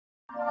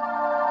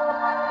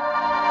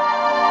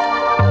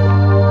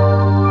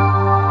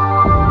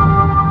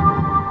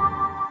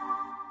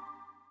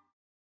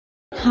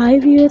Hi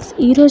viewers,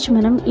 ఈరోజు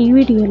మనం ఈ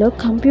వీడియోలో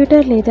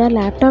కంప్యూటర్ లేదా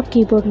ల్యాప్టాప్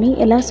కీబోర్డ్ని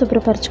ఎలా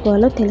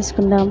శుభ్రపరచుకోవాలో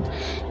తెలుసుకుందాం.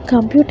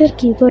 కంప్యూటర్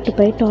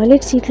కీబోర్డుపై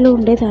టాయిలెట్ సీట్లో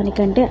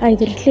ఉండేదానికంటే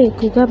 5 రెట్లు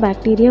ఎక్కువగా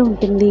బ్యాక్టీరియా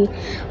ఉంటుంది.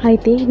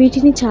 అయితే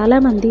వీటిని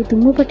చాలామంది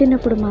దుమ్ము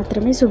పట్టినప్పుడు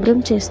మాత్రమే శుభ్రం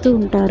చేస్తూ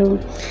ఉంటారు.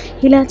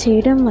 ఇలా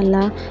చేయడం వల్ల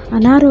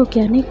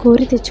అనారోగ్యాన్ని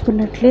కోరి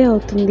తెచ్చుకున్నట్లే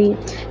అవుతుంది.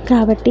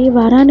 కాబట్టి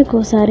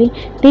వారానికోసారి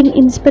టిన్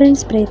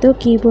ఇన్స్పిరెంట్ స్ప్రేతో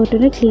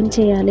కీబోర్డుని క్లీన్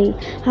చేయాలి.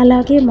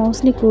 అలాగే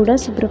మౌస్ని కూడా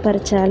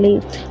శుభ్రపరచాలి.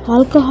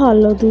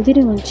 ఆల్కహాల్లో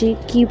దూదిని ఉంచి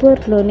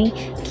కీబోర్డ్లోని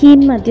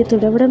కీన్ మధ్య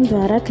తుడవడం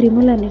ద్వారా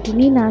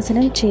క్రిములన్నిటినీ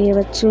నాశనం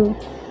చేయవచ్చు.